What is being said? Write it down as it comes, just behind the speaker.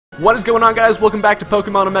What is going on, guys? Welcome back to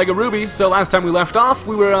Pokemon Omega Ruby. So last time we left off,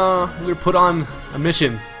 we were put on a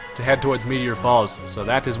mission to head towards Meteor Falls. So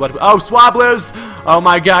that is what. Oh, Swablu's! Oh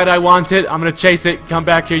my God, I want it. I'm gonna chase it. Come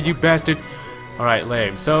back here, you bastard. All right,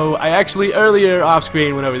 lame. So I actually earlier off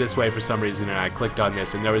screen went over this way for some reason, and I clicked on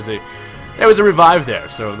this, and there was a revive there.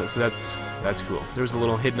 So that's cool. There was a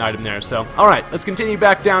little hidden item there. So all right, let's continue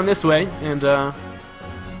back down this way and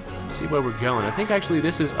see where we're going. I think actually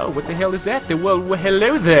this is... Oh, what the hell is that? Well,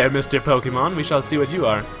 hello there, Mr. Pokemon. We shall see what you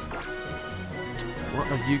are. What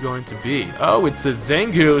are you going to be? Oh, it's a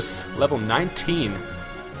Zangoose, level 19.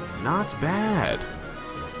 Not bad.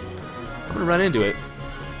 I'm gonna run into it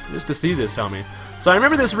just to see this, homie. So I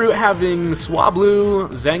remember this route having Swablu,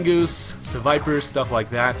 Zangoose, Seviper, stuff like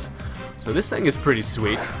that. So this thing is pretty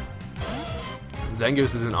sweet.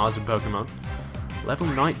 Zangoose is an awesome Pokemon. Level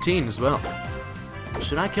 19 as well.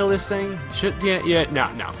 Should I kill this thing?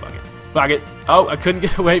 No, fuck it. Fuck it. Oh, I couldn't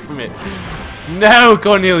get away from it. No,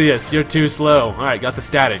 Cornelius, you're too slow. Alright, got the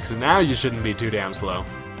static, so now you shouldn't be too damn slow.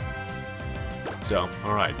 So,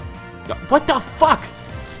 alright. What the fuck?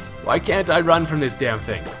 Why can't I run from this damn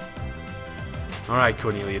thing? Alright,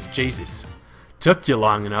 Cornelius, Jesus. Took you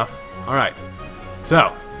long enough. Alright.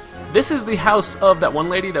 So, this is the house of that one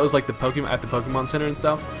lady that was like the Pokemon at the Pokemon Center and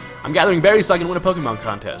stuff. I'm gathering berries so I can win a Pokemon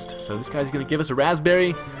contest. So this guy's gonna give us a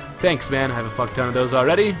raspberry. Thanks, man. I have a fuck ton of those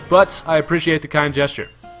already, but I appreciate the kind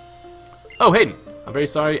gesture. Oh, Hayden. I'm very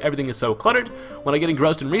sorry everything is so cluttered. When I get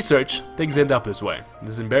engrossed in research, things end up this way.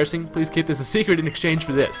 This is embarrassing. Please keep this a secret in exchange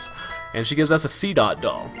for this. And she gives us a C-Dot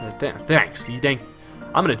doll. Thanks. You think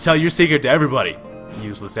I'm gonna tell your secret to everybody.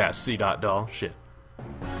 Useless ass C-Dot doll. Shit.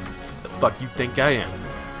 The fuck you think I am?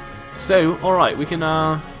 So, alright, we can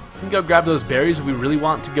go grab those berries if we really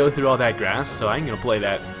want to go through all that grass, so I ain't gonna play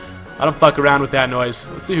that. I don't fuck around with that noise.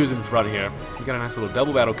 Let's see who's in front here. We got a nice little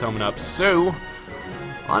double battle coming up, so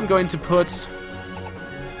I'm going to put...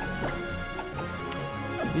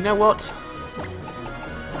 You know what?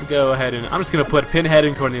 I'll go ahead and... I'm just gonna put Pinhead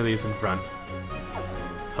and Cornelius in front.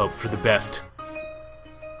 Hope for the best.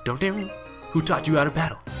 Don't dare me. Who taught you how to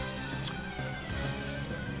battle?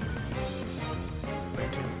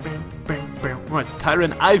 Alright, it's Tyra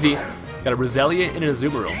and Ivy. Got a Roselia and an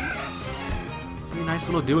Azumarill. Pretty nice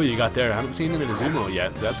little duo you got there. I haven't seen an Azumarill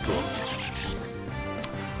yet, so that's cool.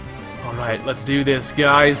 Alright, let's do this,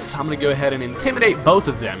 guys. I'm gonna go ahead and intimidate both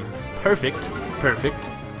of them. Perfect. Perfect.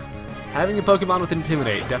 Having a Pokemon with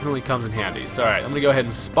Intimidate definitely comes in handy. So, alright, I'm gonna go ahead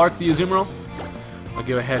and spark the Azumarill. I'll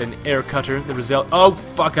go ahead and Air Cutter the Roselia. Oh,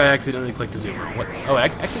 fuck, I accidentally clicked Azumarill. What? Oh,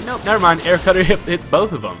 actually, no, never mind. Air Cutter hits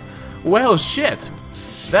both of them. Well, shit.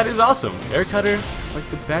 That is awesome. Air Cutter is like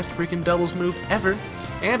the best freaking doubles move ever.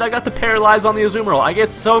 And I got the Paralyze on the Azumarill. I get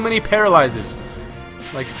so many Paralyzes.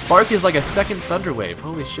 Like, Spark is like a second Thunder Wave.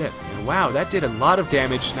 Holy shit. And wow, that did a lot of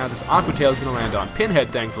damage. Now this Aqua Tail is going to land on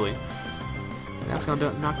Pinhead, thankfully. And that's not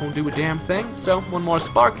going to do a damn thing. So, one more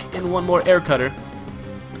Spark and one more Air Cutter.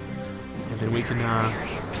 And then we can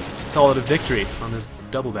call it a victory on this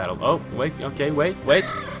double battle. Oh, wait. Okay, wait.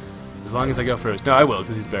 As long as I go first. No, I will,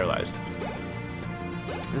 because he's paralyzed.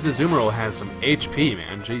 This Azumarill has some HP,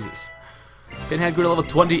 man. Jesus. Pinhead grew to level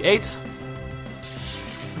 28.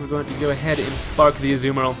 We're going to go ahead and spark the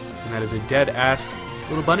Azumarill. And that is a dead-ass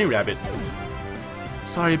little bunny rabbit.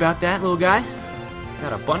 Sorry about that, little guy.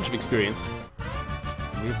 Got a bunch of experience.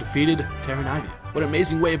 We have defeated Terra and Ivy. What an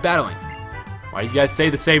amazing way of battling. Why do you guys say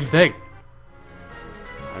the same thing?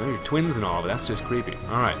 I know you're twins and all, but that's just creepy.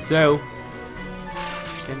 Alright, so...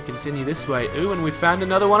 we can continue this way. Ooh, and we found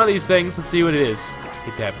another one of these things. Let's see what it is.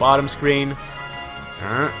 Hit that bottom screen.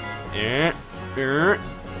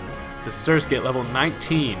 It's a Surskit level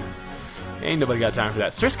 19. Ain't nobody got time for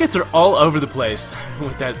that. Surskits are all over the place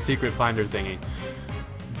with that secret finder thingy.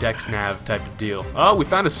 Dex nav type of deal. Oh, we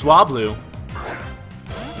found a Swablu.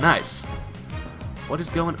 Nice. What is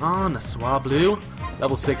going on, Swablu?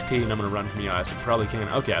 Level 16. I'm gonna run from you guys. Probably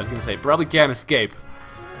can't. Okay, I was gonna say probably can't escape.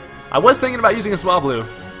 I was thinking about using a Swablu,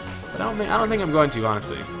 but I don't think I'm going to,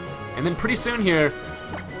 honestly. And then pretty soon here,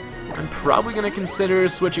 I'm probably going to consider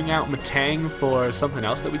switching out Matang for something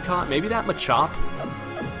else that we caught. Maybe that Machop.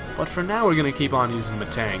 But for now, we're going to keep on using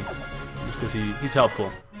Matang, just because he's helpful.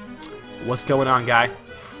 What's going on, guy?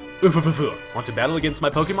 Want to battle against my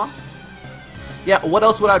Pokemon? Yeah, what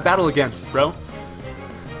else would I battle against, bro?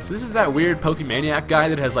 So this is that weird Pokemaniac guy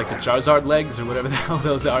that has like the Charizard legs or whatever the hell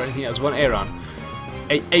those are, and he has one Aeron.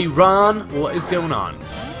 Aaron, what is going on?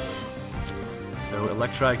 So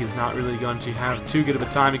Electrike is not really going to have too good of a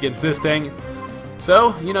time against this thing.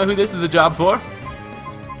 So, you know who this is a job for?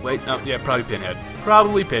 Wait, oh, yeah, probably Pinhead.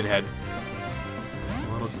 Probably Pinhead.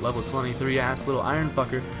 Level 23 ass little iron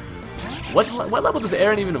fucker. What level does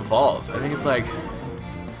Aaron even evolve? I think it's like...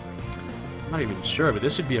 I'm not even sure, but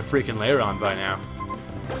this should be a freaking Lairon by now.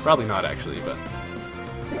 Probably not, actually, but...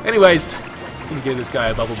 Anyways, I'm gonna give this guy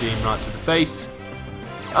a bubble beam right to the face.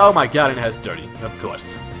 Oh my god, and it has dirty, of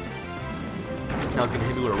course. Now it's gonna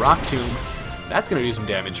hit me with a rock tomb. That's gonna do some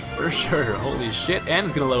damage for sure. Holy shit, and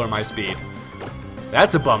it's gonna lower my speed.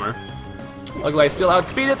 That's a bummer. Luckily I still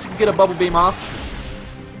outspeed it, get a bubble beam off.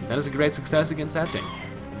 That is a great success against that thing.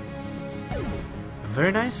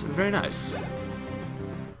 Very nice, very nice.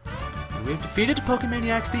 We have defeated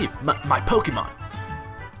Pokemaniac Steve, my Pokemon.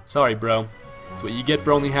 Sorry, bro. That's what you get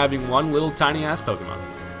for only having one little tiny ass Pokemon.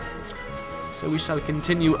 So we shall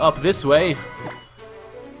continue up this way.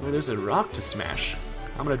 Where there's a rock to smash.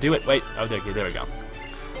 I'm gonna do it. Wait. Oh, there we go.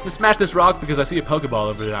 I'm gonna smash this rock because I see a Pokeball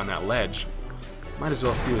over there on that ledge. Might as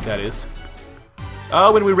well see what that is.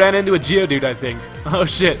 Oh, and we ran into a Geodude, I think. Oh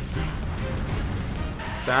shit.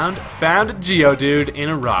 Found a Geodude in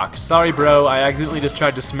a rock. Sorry, bro. I accidentally just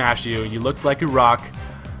tried to smash you. You looked like a rock.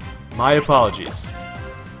 My apologies.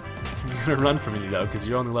 You're gonna run from me though, because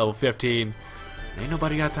you're only level 15. Ain't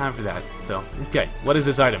nobody got time for that. So, okay. What is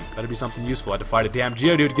this item? Better be something useful. I had to fight a damn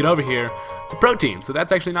Geodude to get over here. It's a protein, so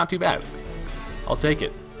that's actually not too bad. I'll take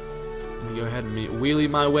it. Let me go ahead and wheelie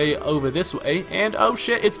my way over this way. And, oh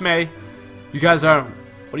shit, it's May. You guys are...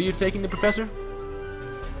 What are you taking, the professor?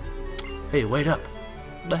 Hey, wait up.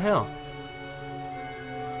 What the hell?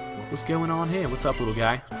 What's going on here? What's up, little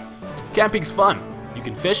guy? Camping's fun. You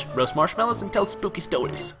can fish, roast marshmallows, and tell spooky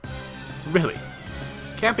stories. Really.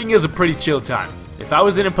 Camping is a pretty chill time. If I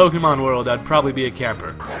was in a Pokemon world, I'd probably be a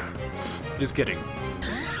camper. Just kidding.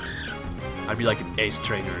 I'd be like an ace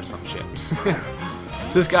trainer or some shit. So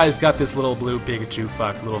this guy's got this little blue Pikachu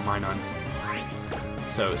little Minun.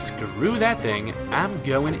 So screw that thing. I'm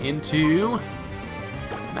going into...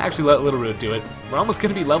 Actually, let Little Root do it. We're almost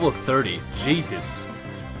going to be level 30. Jesus.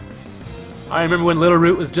 I remember when Little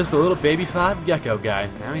Root was just a little baby 5 gecko guy.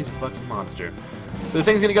 Now he's a fucking monster. So this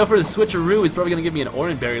thing's gonna go for the switcheroo. He's probably gonna give me an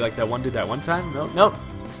orange berry like that one did that one time. Nope.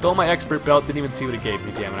 Stole my expert belt. Didn't even see what it gave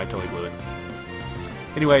me. Damn it, I totally blew it.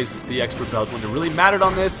 Anyways, the expert belt wouldn't have really mattered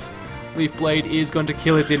on this. Leaf Blade is going to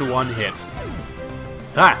kill it in one hit.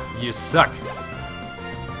 Ha! You suck.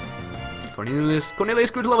 Cornelius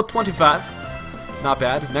grew to level 25. Not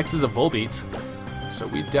bad. Next is a Volbeat. So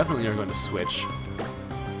we definitely are going to switch.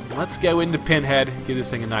 Let's go into Pinhead. Give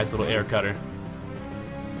this thing a nice little air cutter.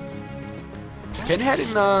 Pinhead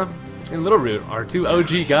and Little Root are two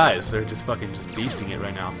OG guys. They're just fucking beasting it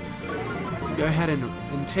right now. Go ahead and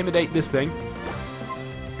intimidate this thing.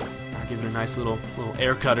 I'll give it a nice little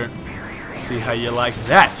air cutter. See how you like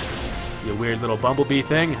that, you weird little bumblebee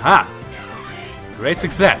thing. Ha! Great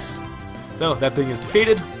success. So that thing is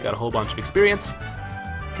defeated. Got a whole bunch of experience.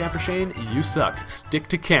 Camper Shane, you suck. Stick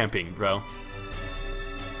to camping, bro.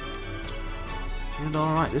 And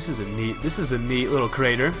alright, this is a neat little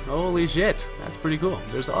crater. Holy shit, that's pretty cool.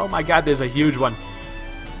 Oh my god, there's a huge one.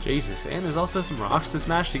 Jesus, and there's also some rocks to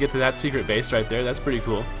smash to get to that secret base right there. That's pretty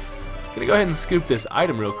cool. Gonna go ahead and scoop this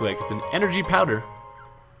item real quick. It's an energy powder.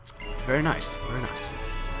 Very nice, very nice.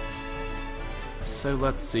 So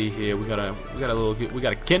let's see here. We got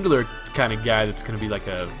a kindler kind of guy that's gonna be like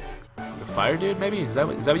a fire dude, maybe? Is that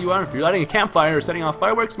what you are? If you're lighting a campfire or setting off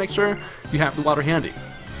fireworks, make sure you have the water handy.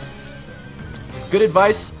 It's good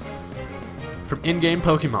advice from in-game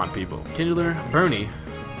Pokemon people. Kindler Bernie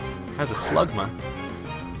has a Slugma.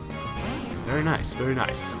 Very nice, very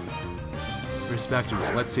nice. Respectable.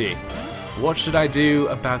 Let's see. What should I do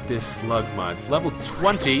about this Slugma? It's level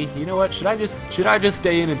 20. You know what? Should I just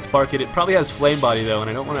stay in and spark it? It probably has Flame Body though, and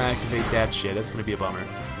I don't want to activate that shit. That's gonna be a bummer.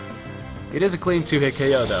 It is a clean 2-hit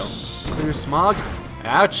KO though. Clear Smog.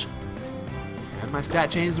 Ouch. And my stat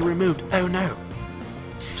changes are removed. Oh no.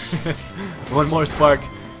 One more spark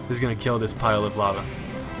is gonna kill this pile of lava.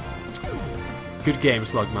 Good game,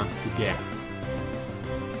 Slugma. Good game.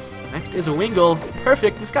 Next is a Wingull.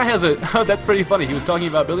 Perfect. This guy has a... Oh, that's pretty funny. He was talking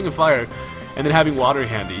about building a fire and then having water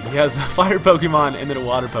handy. He has a fire Pokemon and then a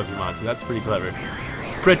water Pokemon, so that's pretty clever.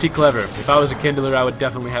 Pretty clever. If I was a Kindler, I would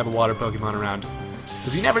definitely have a water Pokemon around.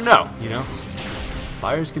 Because you never know, you know?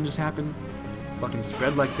 Fires can just happen. Fucking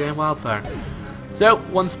spread like damn wildfire. So,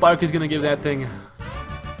 one spark is gonna give that thing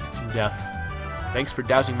some death. Thanks for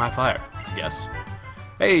dousing my fire, I guess.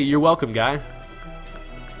 Hey, you're welcome, guy.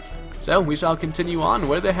 So, we shall continue on.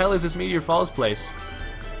 Where the hell is this Meteor Falls place?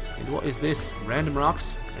 And what is this? Random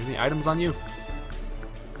rocks? Any items on you?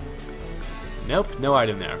 Nope, no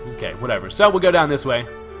item there. Okay, whatever. So, we'll go down this way.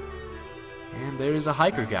 And there is a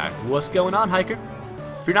hiker guy. What's going on, hiker?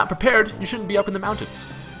 If you're not prepared, you shouldn't be up in the mountains.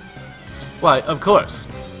 Why, of course.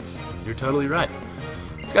 You're totally right.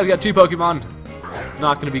 This guy's got 2 Pokemon. It's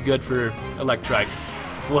not going to be good for Electrike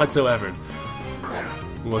whatsoever.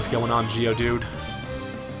 What's going on, Geodude?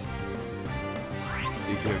 Let's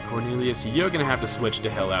see here. Cornelius, you're going to have to switch to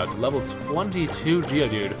hell out. Level 22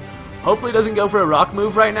 Geodude. Hopefully it doesn't go for a rock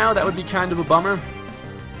move right now. That would be kind of a bummer.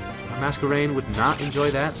 Masquerain would not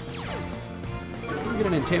enjoy that. We'll get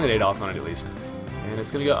an Intimidate off on it at least. And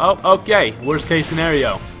it's going to go... Oh, okay. Worst case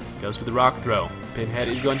scenario. Goes for the rock throw. Pinhead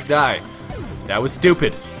is going to die. That was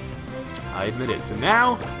stupid. I admit it. So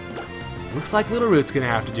now, looks like Little Root's going to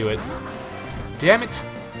have to do it. Damn it.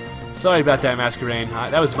 Sorry about that, Masquerain.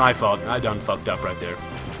 That was my fault. I done fucked up right there.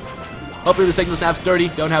 Hopefully the signals have sturdy.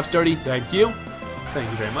 Don't have sturdy. Thank you. Thank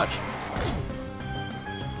you very much.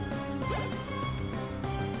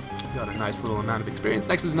 Got a nice little amount of experience.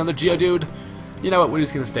 Next is another Geodude. You know what? We're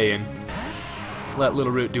just going to stay in. Let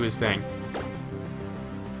Little Root do his thing.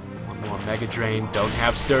 One more Mega Drain. Don't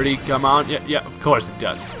have sturdy. Come on. Yeah, of course it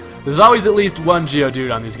does. There's always at least one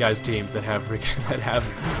Geodude on these guys' teams that have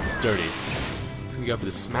sturdy. It's going to go for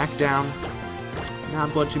the Smackdown. Now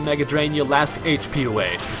I'm going to Mega Drain your last HP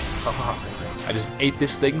away. I just ate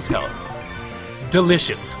this thing's health.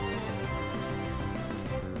 Delicious.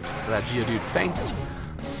 So that Geodude faints.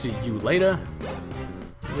 See you later.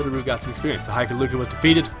 Little Root got some experience. The Hiker Luca was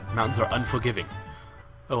defeated. Mountains are unforgiving.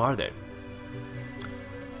 Oh, are they?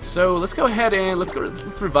 So let's go ahead and let's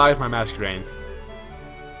revive my Masquerain.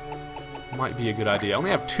 Might be a good idea. I only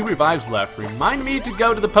have 2 revives left. Remind me to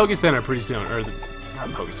go to the Poke Center pretty soon, or not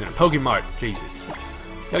Poke Center, Poke Mart. Jesus,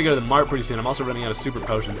 gotta go to the Mart pretty soon. I'm also running out of Super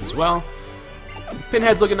Potions as well.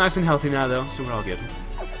 Pinhead's looking nice and healthy now, though, so we're all good.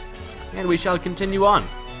 And we shall continue on.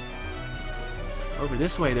 Over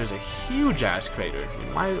this way, there's a huge-ass crater.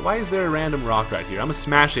 And why is there a random rock right here? I'm gonna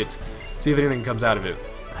smash it, see if anything comes out of it.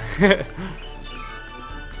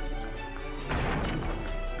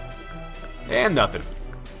 And nothing.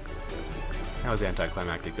 That was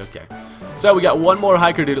anticlimactic, okay. So we got one more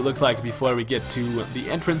hiker dude, it looks like, before we get to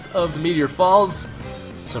the entrance of the Meteor Falls.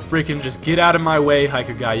 So freaking just get out of my way,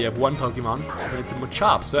 hiker guy. You have 1 Pokemon, and it's a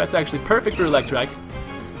Machop, so that's actually perfect for Electrike.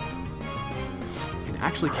 You can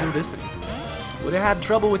actually kill this thing. Would have had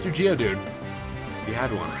trouble with your Geodude if you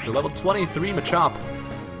had one. So level 23 Machop.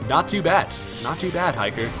 Not too bad. Not too bad,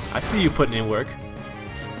 hiker. I see you putting in work.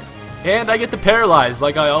 And I get the Paralyze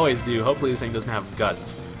like I always do. Hopefully this thing doesn't have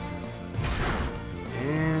guts.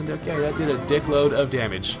 And okay, that did a dickload of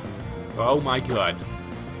damage. Oh my god.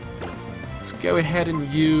 Let's go ahead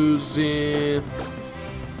and use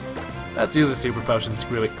let's use a Super Potion,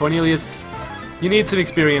 screw it. Cornelius, you need some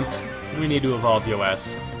experience. We need to evolve your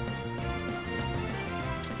ass.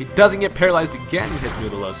 He doesn't get paralyzed again and hits me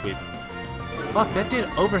with a low sweep. Fuck, that did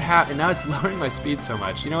over half, and now it's lowering my speed so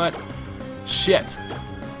much. You know what? Shit.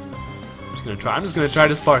 I'm just gonna try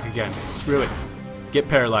to spark again. Screw it. Get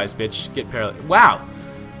paralyzed, bitch. Get paralyzed. Wow!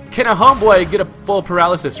 Can a homeboy get a full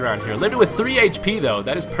paralysis around here? Lived it with 3 HP though.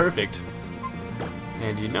 That is perfect.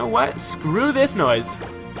 And you know what? Screw this noise.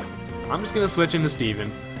 I'm just gonna switch into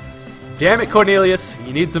Steven. Damn it, Cornelius.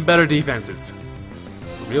 You need some better defenses.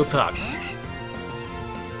 Real talk.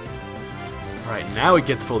 Alright, now it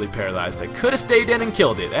gets fully paralyzed. I could have stayed in and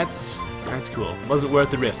killed it. That's cool. Wasn't worth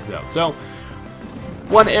the risk though. So,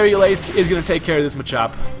 one Aerial Ace is going to take care of this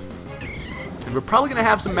Machop. And we're probably going to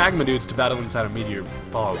have some Magma dudes to battle inside of Meteor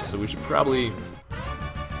Falls, so we should probably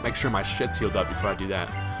make sure my shit's healed up before I do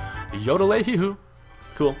that. Yodel-a-hee-hoo.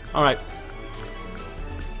 Cool. Alright.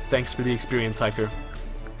 Thanks for the experience, hiker.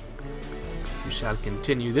 We shall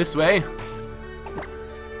continue this way.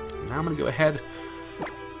 Now I'm going to go ahead,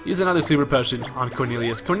 use another Super Potion on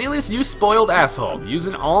Cornelius. Cornelius, you spoiled asshole.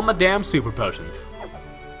 Using all my damn Super Potions.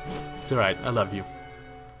 It's alright, I love you.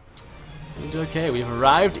 It's okay, we've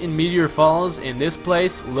arrived in Meteor Falls, and this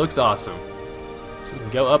place looks awesome. So we can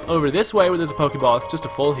go up over this way where there's a Pokeball. It's just a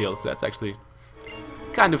full heal, so that's actually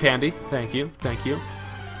kind of handy. Thank you, thank you.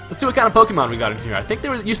 Let's see what kind of Pokemon we got in here. I think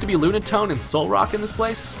there used to be Lunatone and Solrock in this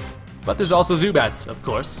place, but there's also Zubats, of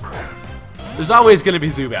course. There's always going to be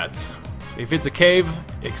Zubats. If it's a cave,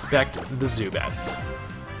 expect the Zubats.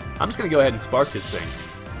 I'm just going to go ahead and spark this thing.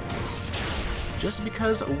 Just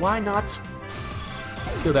because, why not?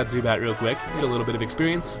 Kill that Zubat real quick, get a little bit of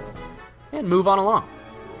experience, and move on along.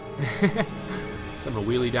 So I'm going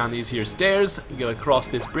to wheelie down these here stairs, go across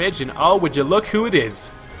this bridge, and oh, would you look who it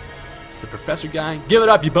is? It's the Professor guy. Give it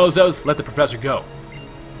up, you bozos! Let the Professor go.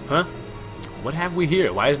 Huh? What have we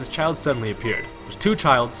here? Why has this child suddenly appeared? There's 2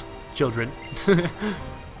 children.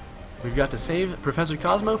 We've got to save Professor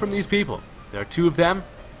Cozmo from these people. There are 2 of them,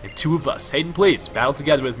 and 2 of us. Hayden, please, battle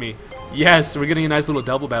together with me. Yes, we're getting a nice little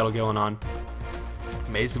double battle going on.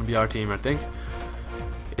 May's gonna be our team, I think.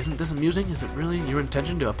 Isn't this amusing? Is it really your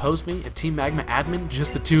intention to oppose me, a Team Magma admin,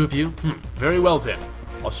 just the two of you? Very well then.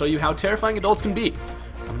 I'll show you how terrifying adults can be.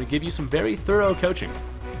 I'm going to give you some very thorough coaching.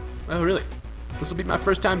 Oh, really? This will be my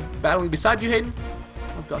first time battling beside you, Hayden?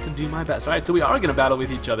 I've got to do my best. Alright, so we are going to battle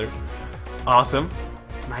with each other. Awesome.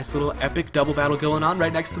 Nice little epic double battle going on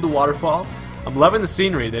right next to the waterfall. I'm loving the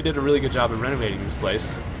scenery. They did a really good job of renovating this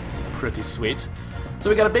place. Pretty sweet. So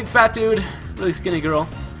we got a big fat dude, really skinny girl.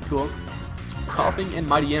 Cool. Coughing and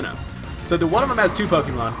Mightyena. So one of them has 2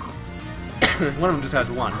 Pokemon. One of them just has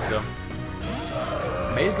 1, so.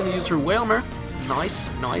 May's going to use her Whalmer. Nice,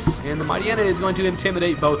 nice. And the Mightyena is going to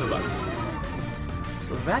intimidate both of us.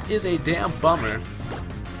 So that is a damn bummer.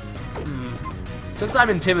 Since I'm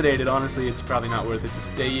intimidated, honestly, it's probably not worth it to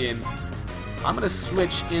stay in. I'm going to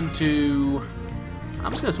switch into...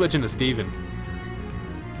 I'm just going to switch into Steven.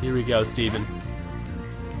 Here we go, Steven.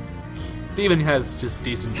 Steven has just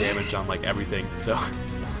decent damage on, like, everything, so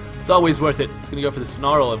it's always worth it. It's going to go for the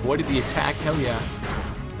Snarl. Avoided the attack. Hell yeah.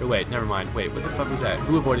 Or wait, never mind. Wait, what the fuck was that?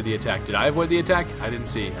 Who avoided the attack? Did I avoid the attack? I didn't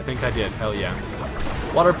see. I think I did. Hell yeah.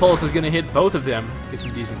 Water Pulse is going to hit both of them. Get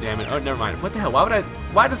some decent damage. Oh, never mind. What the hell?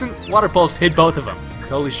 Why doesn't Water Pulse hit both of them?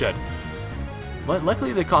 Totally should. But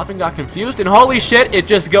luckily the Coughing got confused, and holy shit, it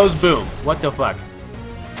just goes boom. What the fuck?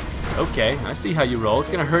 Okay, I see how you roll. It's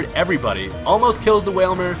going to hurt everybody. Almost kills the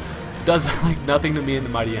Whalmer. Does like nothing to me and the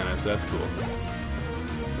Mightyena, so that's cool.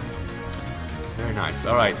 Very nice.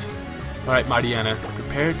 Alright. Alright, Mightyena.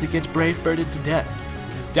 Prepare to get Brave Birded to death.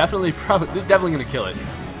 This is definitely going to kill it.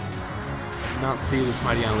 I do not see this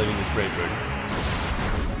Mightyena living this Brave Bird.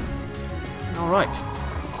 Alright.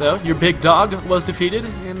 So, your big dog was defeated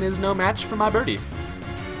and is no match for my birdie.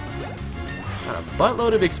 Got a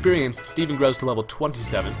buttload of experience. Steven grows to level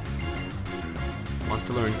 27. Wants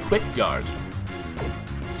to learn Quick Guard.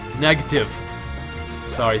 Negative.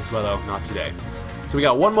 Sorry, Swellow, not today. So we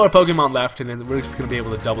got one more Pokemon left, and then we're just going to be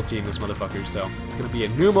able to double team this motherfucker. So it's going to be a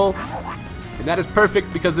Numel, and that is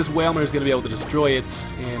perfect because this Whalmer is going to be able to destroy it,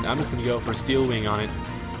 and I'm just going to go for a Steel Wing on it.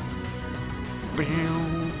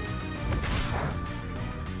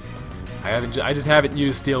 I just haven't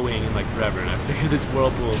used Steel Wing in like forever, and I figured this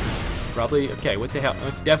Whirlpool probably... Okay, what the hell?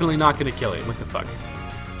 Definitely not going to kill it. What the fuck?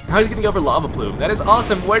 Now he's gonna go for Lava Plume. That is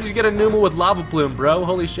awesome. Where did you get a Numel with Lava Plume, bro?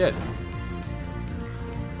 Holy shit.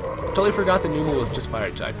 Totally forgot the Numel was just Fire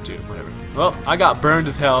type too. Whatever. Well, I got burned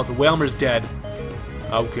as hell. The Whalmer's dead.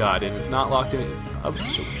 Oh god, and it's not locked in. Oh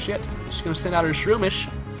shit. She's gonna send out her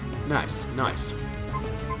Shroomish. Nice, nice.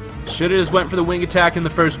 Should've just went for the Wing attack in the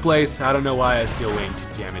first place. I don't know why I Steel Winged.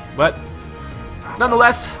 Damn it. But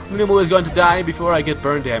nonetheless, the Numel is going to die before I get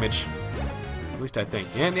burn damage. At least I think.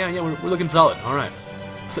 Yeah, we're looking solid. All right.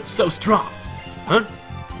 So strong, huh?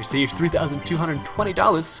 Received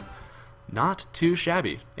 $3,220. Not too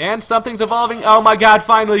shabby. And something's evolving. Oh my god,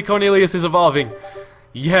 finally Cornelius is evolving.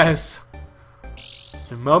 Yes.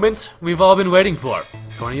 The moment we've all been waiting for.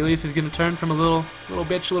 Cornelius is going to turn from a little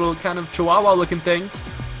bitch, little kind of chihuahua looking thing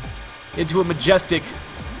into a majestic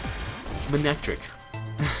Manectric.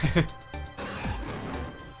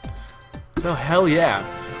 So hell yeah.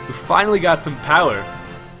 We finally got some power.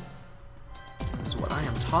 That's what I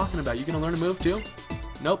am talking about. You gonna learn a move too?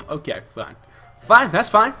 Nope. Okay, fine. Fine, that's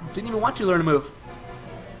fine. Didn't even want you to learn a move.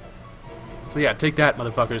 So yeah, take that,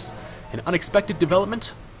 motherfuckers. An unexpected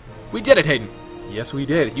development? We did it, Hayden. Yes, we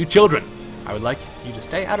did. You children. I would like you to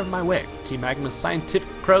stay out of my way. Team Magma's scientific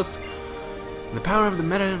prowess and the power of the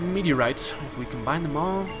meteorites. If we combine them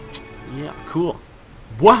all, yeah, cool.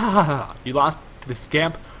 Wah! You lost to the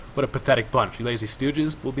scamp. What a pathetic bunch. You lazy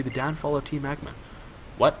stooges will be the downfall of Team Magma.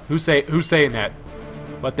 What? Who's saying that?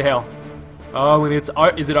 What the hell? Oh, and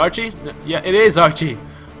is it Archie? Yeah, it is Archie.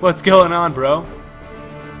 What's going on, bro?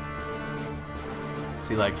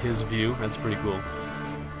 See, like, his view. That's pretty cool.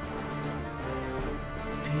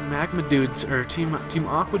 Team Magma dudes, or Team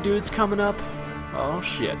Aqua dudes coming up. Oh,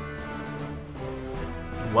 shit.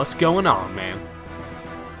 What's going on, man?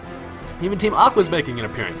 Even Team Aqua's making an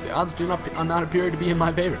appearance. The odds do not appear to be in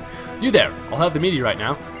my favor. You there. I'll have the meteorite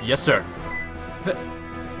now. Yes, sir.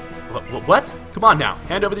 What? Come on now.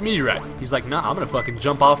 Hand over the meteorite. He's like, nah, I'm gonna fucking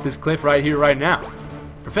jump off this cliff right here, right now.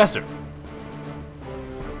 Professor.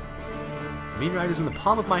 The meteorite is in the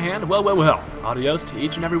palm of my hand. Well, well, well. Adios to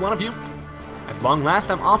each and every one of you. At long last,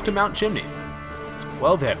 I'm off to Mount Chimney.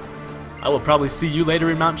 Well then, I will probably see you later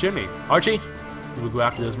in Mount Chimney. Archie, we will go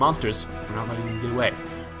after those monsters. We're not letting them get away.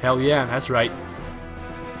 Hell yeah, that's right.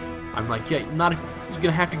 I'm like, yeah, you're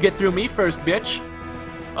gonna have to get through me first, bitch.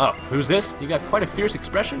 Oh, who's this? You got quite a fierce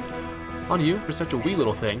expression on you for such a wee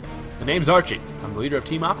little thing. The name's Archie. I'm the leader of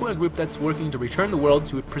Team Aqua, a group that's working to return the world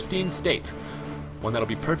to a pristine state. One that'll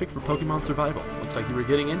be perfect for Pokemon survival. Looks like you were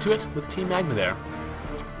getting into it with Team Magma there.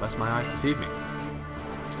 Lest my eyes deceive me.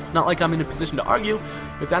 It's not like I'm in a position to argue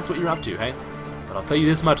if that's what you're up to, hey? But I'll tell you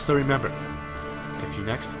this much, so remember. If you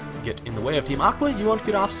next get in the way of Team Aqua, you won't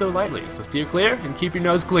get off so lightly. So steer clear and keep your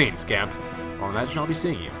nose clean, scamp. I'll imagine I'll be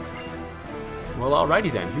seeing you. Well,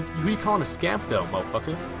 alrighty then. Who you calling a scamp, though,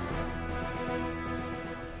 motherfucker?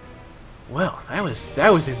 Well,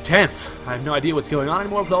 that was intense. I have no idea what's going on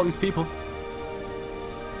anymore with all these people.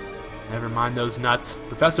 Never mind those nuts.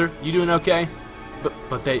 Professor, you doing okay?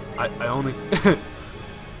 But I only...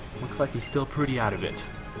 Looks like he's still pretty out of it.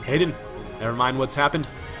 Hayden, never mind what's happened.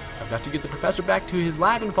 I've got to get the professor back to his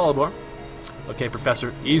lab in Fallabor. Okay,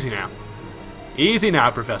 Professor, easy now. Easy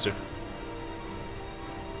now, Professor.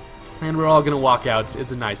 And we're all gonna walk out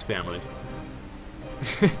as a nice family.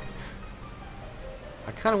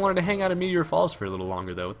 I kind of wanted to hang out at Meteor Falls for a little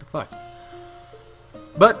longer, though. What the fuck?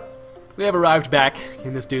 But we have arrived back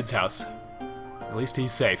in this dude's house. At least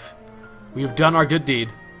he's safe. We have done our good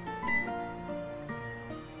deed.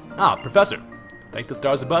 Ah, Professor. Thank the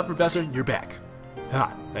stars above, Professor, you're back.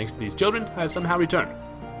 Ah, thanks to these children, I have somehow returned.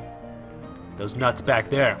 Those nuts back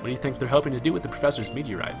there, what do you think they're hoping to do with the Professor's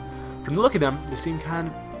meteorite? From the look of them, they seem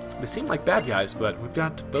like bad guys, but we've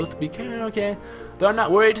got to both be careful, okay? Though I'm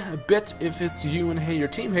not worried a bit if it's you and your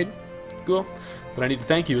team, Hayden. Cool. But I need to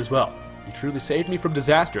thank you as well. You truly saved me from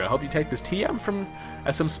disaster. I hope you take this TM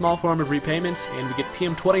as some small form of repayment, and we get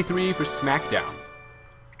TM 23 for SmackDown.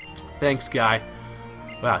 Thanks, guy.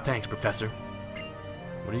 Wow, thanks, Professor.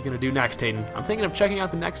 What are you going to do next, Hayden? I'm thinking of checking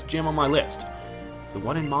out the next gym on my list. It's the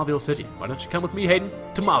one in Mauville City. Why don't you come with me, Hayden,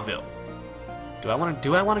 to Mauville? Do I want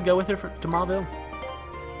to go with her to Mauville?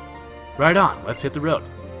 Right on, let's hit the road.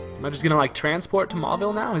 Am I just gonna like transport to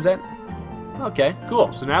Mauville now? Is that okay?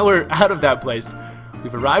 Cool. So now we're out of that place.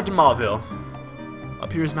 We've arrived in Mauville.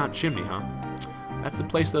 Up here is Mount Chimney, huh? That's the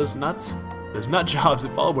place those nut jobs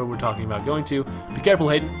at Fallabor we're talking about going to. Be careful,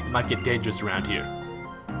 Hayden. It might get dangerous around here.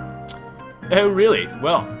 Oh, really?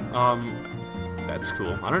 Well, that's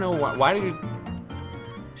cool. I don't know why did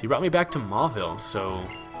she brought me back to Mauville? So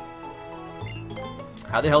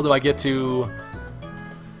how the hell do I get to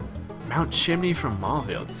Mount Chimney from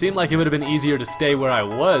Mauville? It seemed like it would have been easier to stay where I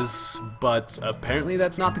was, but apparently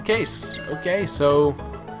that's not the case. Okay, so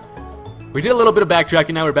we did a little bit of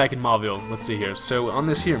backtracking, now we're back in Mauville. Let's see here. So on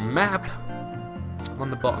this here map, on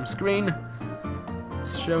the bottom screen, it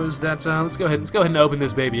shows that, let's go ahead and open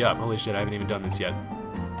this baby up. Holy shit, I haven't even done this yet.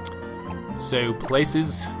 So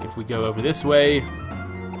places, if we go over this way,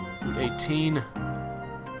 Route 18,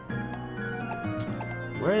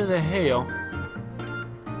 where the hell?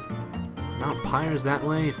 Mount Pyre's that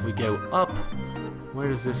way. If we go up,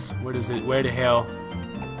 where the hell?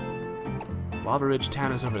 Lava Ridge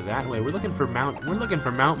Town is over that way. We're looking for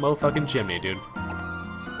Mount Mo-fucking Chimney, dude.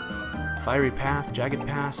 Fiery Path, Jagged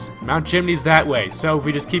Pass. Mount Chimney's that way. So if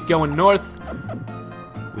we just keep going north,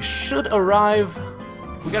 we should arrive.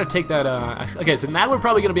 We gotta take that, okay, so now we're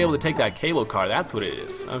probably gonna be able to take that cable car. That's what it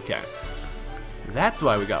is. Okay. That's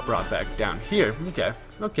why we got brought back down here. Okay.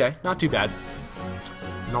 Okay, not too bad.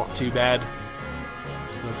 Not too bad.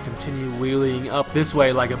 So let's continue wheeling up this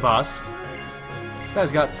way like a boss. This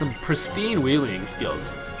guy's got some pristine wheeling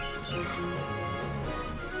skills. So we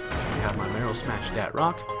have my Meryl smash that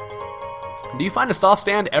rock. Do you find a soft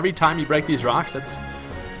stand every time you break these rocks? That's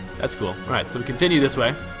cool. Alright, so we continue this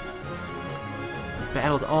way.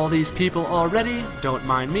 Battled all these people already. Don't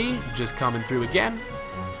mind me, just coming through again.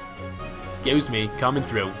 Excuse me, coming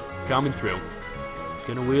through. Coming through.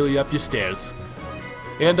 Gonna wheel you up your stairs.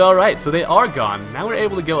 And alright, so they are gone. Now we're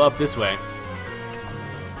able to go up this way.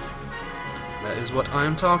 That is what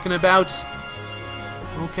I'm talking about.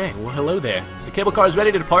 Okay, well hello there. The cable car is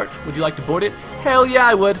ready to depart. Would you like to board it? Hell yeah,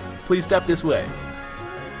 I would. Please step this way.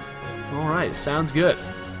 Alright, sounds good.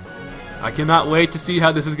 I cannot wait to see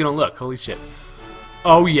how this is gonna look. Holy shit.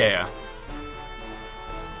 Oh yeah.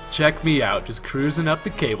 Check me out, just cruising up the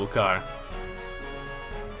cable car.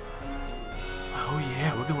 Oh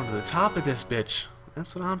yeah, we're going to the top of this bitch.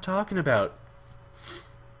 That's what I'm talking about.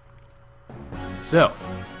 So,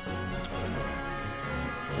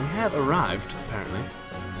 we have arrived, apparently.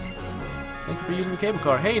 Thank you for using the cable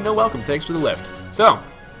car. Hey, no welcome, thanks for the lift. So,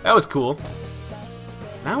 that was cool.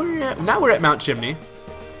 Now we're at Mount Chimney.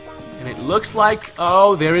 And it looks like,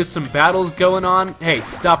 oh, there is some battles going on. Hey,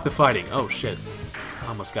 stop the fighting. Oh shit.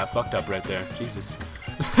 Almost got fucked up right there. Jesus.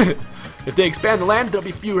 If they expand the land, there'll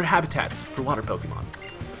be fewer habitats for water Pokemon.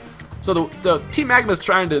 So the Team Magma is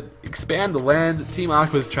trying to expand the land. Team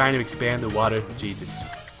Aqua is trying to expand the water. Jesus.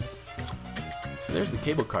 So there's the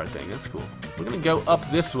cable car thing. That's cool. we're gonna go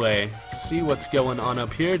up this way, see what's going on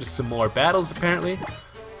up here. Just some more battles, apparently.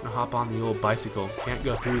 Gonna hop on the old bicycle. Can't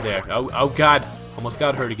go through there. Oh god. Almost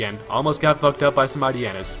got hurt again. Almost got fucked up by some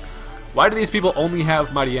Marianas. Why do these people only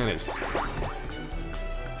have Marianas?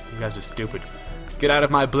 You guys are stupid. Get out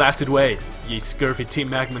of my blasted way, ye scurvy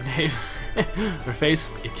Team Magma knave. Or face,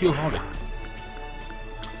 you kill Harvey.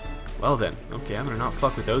 Well then, okay, I'm gonna not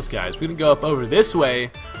fuck with those guys. We're gonna go up over this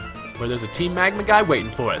way, where there's a Team Magma guy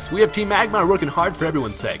waiting for us. We have Team Magma working hard for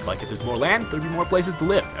everyone's sake. Like, if there's more land, there'd be more places to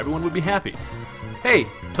live. Everyone would be happy. Hey,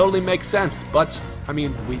 totally makes sense, but, I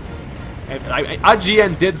mean,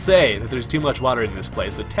 IGN did say that there's too much water in this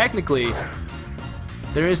place, so technically,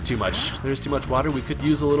 there is too much water. We could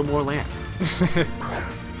use a little more land.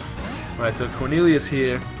 Alright, so Cornelius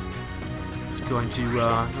here is going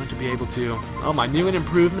to be able to... Oh, my new and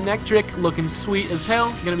improved neck trick, looking sweet as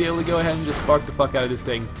hell. Gonna be able to go ahead and just spark the fuck out of this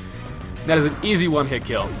thing. That is an easy one-hit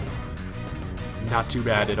kill. Not too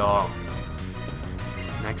bad at all.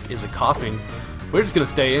 Next is a coughing. We're just gonna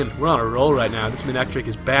stay in. We're on a roll right now. This neck trick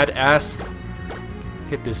is badass.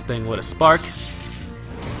 Hit this thing with a spark.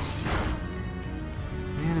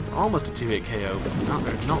 And it's almost a 2-hit KO,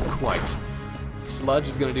 but not quite. Sludge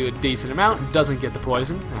is going to do a decent amount, doesn't get the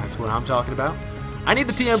poison, that's what I'm talking about. I need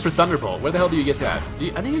the TM for Thunderbolt. Where the hell do you get that?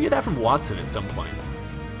 I think you get that from Watson at some point.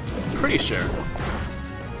 Pretty sure.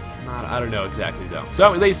 I don't know exactly though.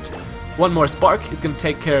 So at least one more spark is going to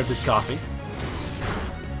take care of this coughing.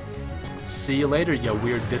 See you later, you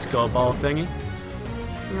weird disco ball thingy.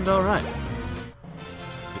 And alright.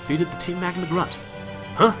 Defeated the Team Magma Grunt.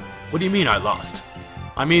 Huh? What do you mean I lost?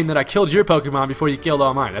 I mean that I killed your Pokemon before you killed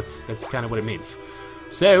all mine. That's kind of what it means.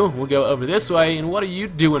 So, we'll go over this way, and what are you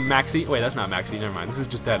doing, Maxie? Wait, that's not Maxie, never mind. This is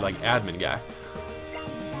just that, like, admin guy.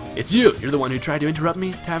 It's you! You're the one who tried to interrupt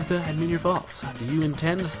me, Tabitha, at Meteor Falls. Do you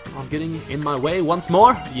intend on getting in my way once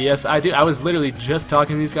more? Yes, I do. I was literally just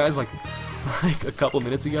talking to these guys, like a couple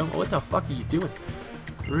minutes ago. What the fuck are you doing?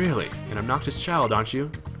 Really? An obnoxious child, aren't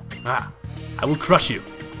you? Ah, I will crush you,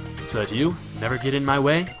 so that you never get in my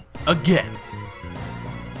way again.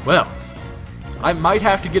 Well, I might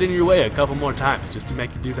have to get in your way a couple more times just to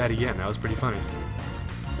make you do that again. That was pretty funny.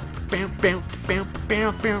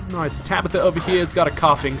 Alright, so Tabitha over here has got a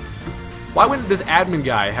coughing. Why wouldn't this admin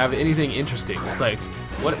guy have anything interesting? It's like,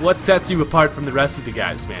 what sets you apart from the rest of the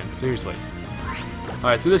guys, man? Seriously.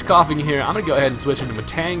 Alright, so this coughing here, I'm going to go ahead and switch into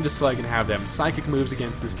Matang just so I can have them psychic moves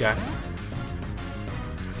against this guy.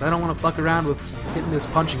 So I don't want to fuck around with hitting this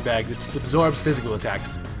punching bag that just absorbs physical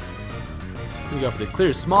attacks. I'm gonna go for the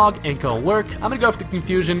clear smog, ain't gonna work. I'm gonna go for the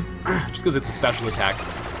confusion, just because it's a special attack.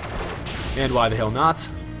 And why the hell not?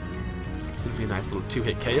 It's gonna be a nice little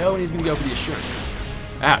 2-hit KO, and he's gonna go for the assurance.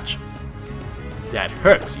 Ouch. That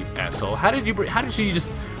hurts, you asshole. How did she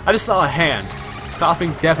just... I just saw a hand.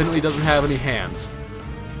 Coughing definitely doesn't have any hands.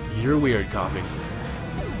 You're weird, Coughing.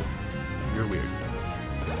 You're weird.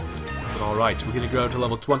 But alright, we're gonna grow to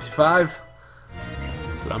level 25.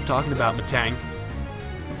 That's what I'm talking about, Matang.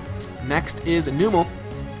 Next is a Numel.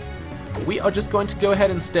 We are just going to go ahead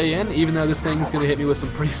and stay in, even though this thing's going to hit me with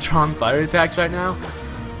some pretty strong fire attacks right now.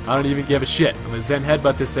 I don't even give a shit. I'm going to Zen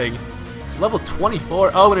Headbutt this thing. It's level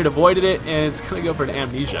 24. Oh, and it avoided it, and it's going to go for an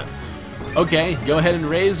Amnesia. Okay, go ahead and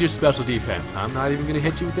raise your special defense. I'm not even going to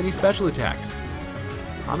hit you with any special attacks.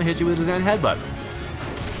 I'm going to hit you with a Zen Headbutt.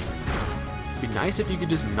 It'd be nice if you could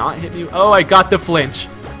just not hit me. Oh, I got the flinch.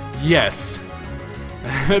 Yes.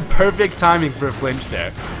 Perfect timing for a flinch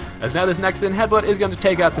there. As now this next Zen Headbutt is going to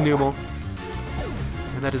take out the Numel.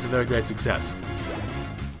 And that is a very great success.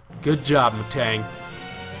 Good job, Matang.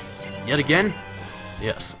 Yet again?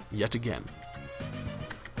 Yes, yet again.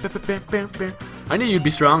 I knew you'd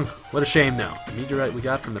be strong. What a shame, though. The meteorite we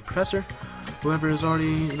got from the professor, whoever is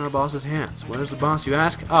already in our boss's hands. Where's the boss, you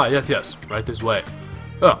ask? Ah, yes, right this way.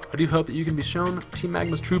 Oh, I do hope that you can be shown Team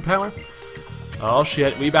Magma's true power. Oh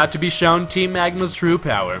shit, we about to be shown Team Magma's true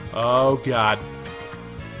power. Oh god.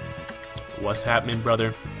 What's happening,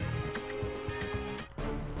 brother?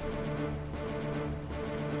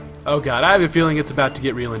 Oh god, I have a feeling it's about to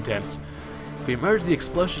get real intense. If we merge the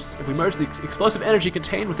explosive energy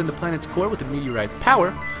contained within the planet's core with the meteorite's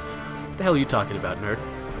power, what the hell are you talking about, nerd?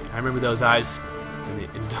 I remember those eyes and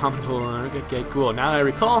the indomitable. Okay, cool. Now I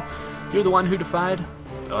recall, you're the one who defied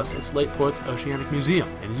us at Slateport's Oceanic Museum,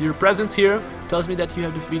 and your presence here tells me that you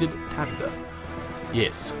have defeated Tabitha.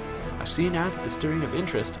 Yes. I see now that the stirring of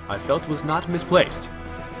interest I felt was not misplaced.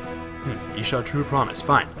 You show true promise.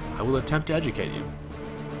 Fine. I will attempt to educate you.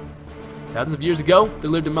 Thousands of years ago, there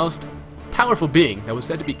lived a most powerful being that was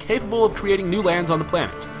said to be capable of creating new lands on the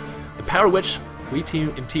planet. The power which we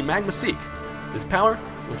in Team Magma seek. This power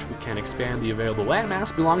which we can expand the available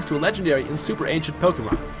landmass, belongs to a legendary and super ancient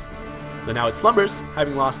Pokemon. Though now it slumbers,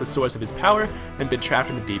 having lost the source of its power and been trapped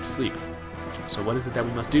in a deep sleep. So what is it that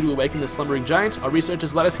we must do to awaken this slumbering giant? Our research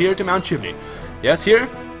has led us here to Mount Chimney. Yes, here,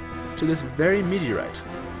 to this very meteorite.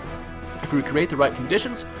 If we create the right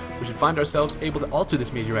conditions, we should find ourselves able to alter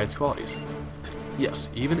this meteorite's qualities. Yes,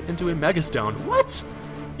 even into a megastone. What?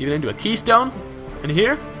 Even into a keystone? And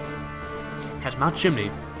here, at Mount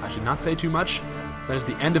Chimney, I should not say too much. That is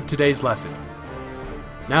the end of today's lesson.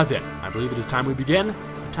 Now then, I believe it is time we begin.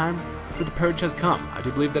 The time for the purge has come. I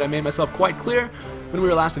do believe that I made myself quite clear when we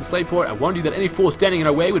were last in Slateport. I warned you that any fool standing in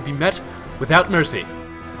our way would be met without mercy.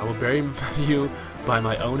 I will bury you by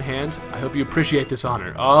my own hand. I hope you appreciate this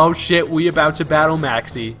honor. Oh shit, we about to battle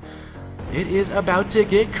Maxie. It is about to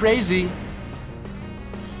get crazy.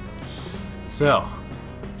 So,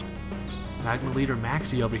 Magma Leader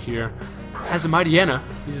Maxie over here has a Mightyena.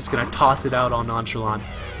 He's just gonna toss it out all nonchalant.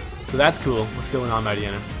 So that's cool. What's going on,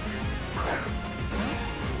 Mightyena?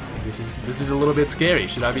 This is a little bit scary.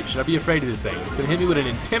 Should I be afraid of this thing? It's gonna hit me with an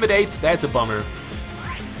Intimidate. That's a bummer.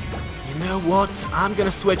 You know what? I'm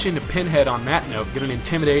gonna switch into Pinhead on that note. Get an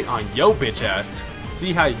Intimidate on yo bitch ass.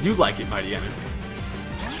 See how you like it, Mightyena.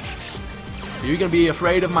 So you're gonna be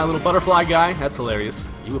afraid of my little butterfly guy? That's hilarious.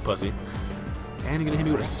 You a pussy. And you're gonna hit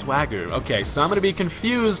me with a Swagger. Okay, so I'm gonna be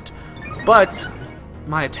confused, but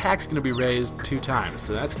my attack's gonna be raised 2 times,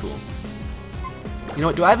 so that's cool. You know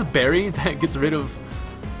what? Do I have a berry that gets rid of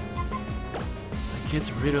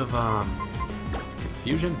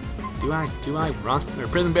confusion? Do I? Or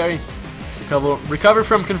Prison Berry? Recover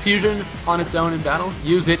from confusion on its own in battle?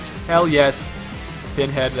 Use it. Hell yes.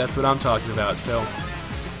 Pinhead, that's what I'm talking about. So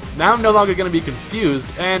now I'm no longer going to be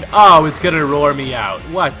confused, and oh, it's going to roar me out.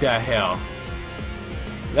 What the hell?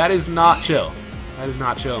 That is not chill. That is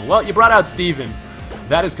not chill. Well, you brought out Steven.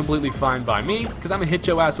 That is completely fine by me, because I'm going to hit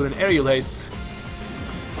your ass with an Aerial Ace.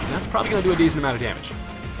 And that's probably going to do a decent amount of damage.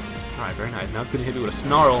 Alright, very nice. Now it's going to hit me with a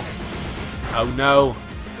Snarl. Oh no.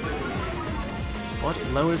 But it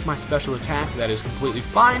lowers my special attack. That is completely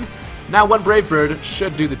fine. Now one Brave Bird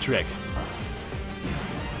should do the trick.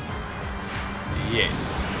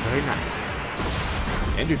 Yes, very nice.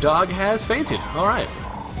 And your dog has fainted. Alright.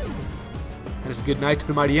 That is a good night to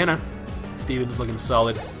the Mightyena. Steven's looking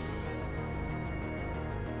solid.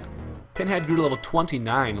 Pinhead grew to level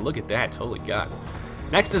 29. Look at that. Holy god.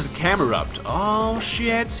 Next is a Camerupt. Oh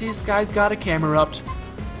shit, this guy's got a Camerupt.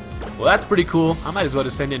 Well, that's pretty cool. I might as well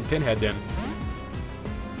just send in Pinhead then.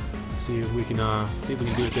 See if we can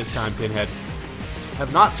do it this time, Pinhead. I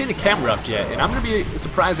have not seen a Camerupt yet, and I'm gonna be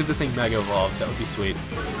surprised if this thing Mega Evolves. That would be sweet.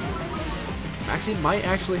 Maxie might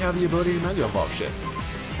actually have the ability to Mega Evolve shit.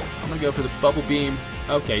 I'm gonna go for the Bubble Beam.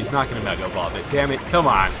 Okay, he's not gonna Mega Evolve it. Damn it, come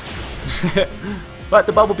on. But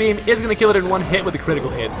the Bubble Beam is gonna kill it in one hit with a critical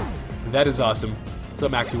hit. That is awesome. So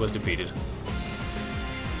Maxie was defeated.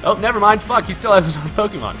 Oh, never mind. Fuck, he still has another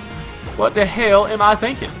Pokemon. What the hell am I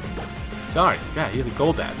thinking? Sorry. Yeah, he has a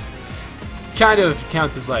Golbat. Kind of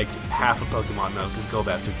counts as like half a Pokemon though, because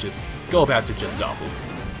Golbats are just awful.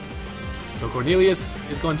 So Cornelius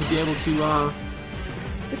is going to be able to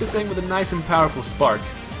hit this thing with a nice and powerful Spark.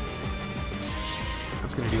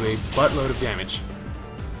 That's going to do a buttload of damage.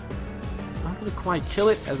 Not going to quite kill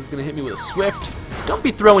it, as it's going to hit me with a Swift. Don't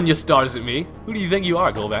be throwing your stars at me. Who do you think you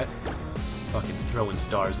are, Golbat? Fucking throwing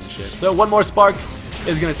stars and shit. So one more Spark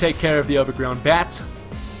is going to take care of the overgrown bat.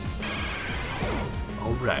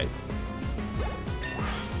 Alright.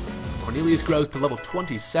 So Cornelius grows to level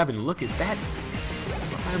 27. Look at that. That's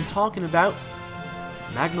what I'm talking about.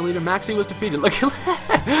 Magma Leader Maxie was defeated. Look at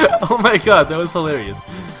that. Oh my god, that was hilarious.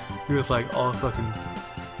 He was like all fucking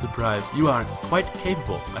surprised. You are quite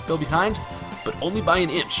capable. I fell behind, but only by an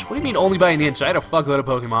inch. What do you mean only by an inch? I had a fuckload of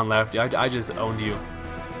Pokemon left. I just owned you.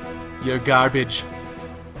 You're garbage.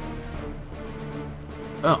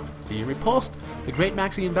 Oh, so you repulsed the great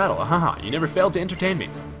Maxie in battle. Ahaha, you never failed to entertain me.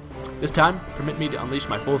 This time, permit me to unleash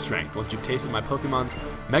my full strength. Once you've tasted my Pokemon's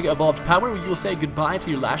Mega Evolved power, you will say goodbye to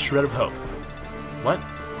your last shred of hope. What?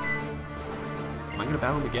 Am I gonna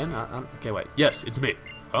battle him again? Okay, wait. Yes, it's me.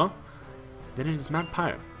 Huh? Then it is Mount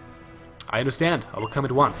Pyre. I understand. I will come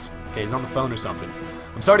at once. Okay, he's on the phone or something.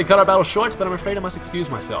 I'm sorry to cut our battle short, but I'm afraid I must excuse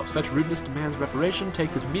myself. Such rudeness demands reparation.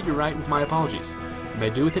 Take this meteorite with my apologies. You may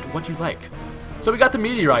do with it what you like. So we got the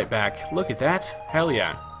meteorite back. Look at that. Hell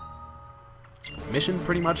yeah. Mission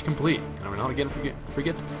pretty much complete. And I will not again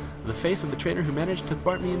forget the face of the traitor who managed to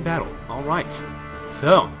thwart me in battle. Alright.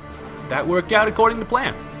 So, that worked out according to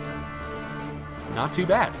plan. Not too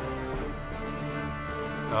bad.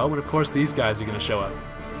 Oh, and of course these guys are gonna show up.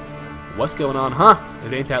 What's going on, huh?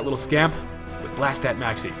 It ain't that little scamp? But blast that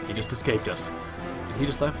Maxie. He just escaped us. He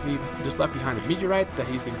just left behind a meteorite that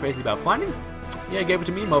he's been crazy about finding? Yeah, he gave it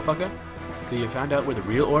to me, motherfucker. Did you find out where the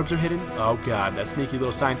real orbs are hidden? Oh god, that sneaky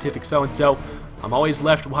little scientific so-and-so. I'm always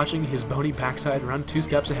left watching his bony backside run 2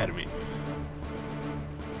 steps ahead of me.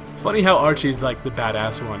 It's funny how Archie's like the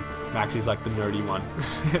badass one. Maxie's like the nerdy one.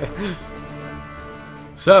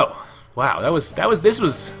 So, wow, this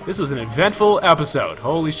was an eventful episode.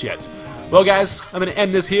 Holy shit. Well, guys, I'm gonna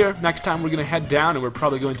end this here. Next time we're gonna head down, and we're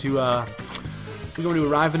probably going to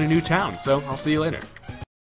arrive in a new town. So I'll see you later.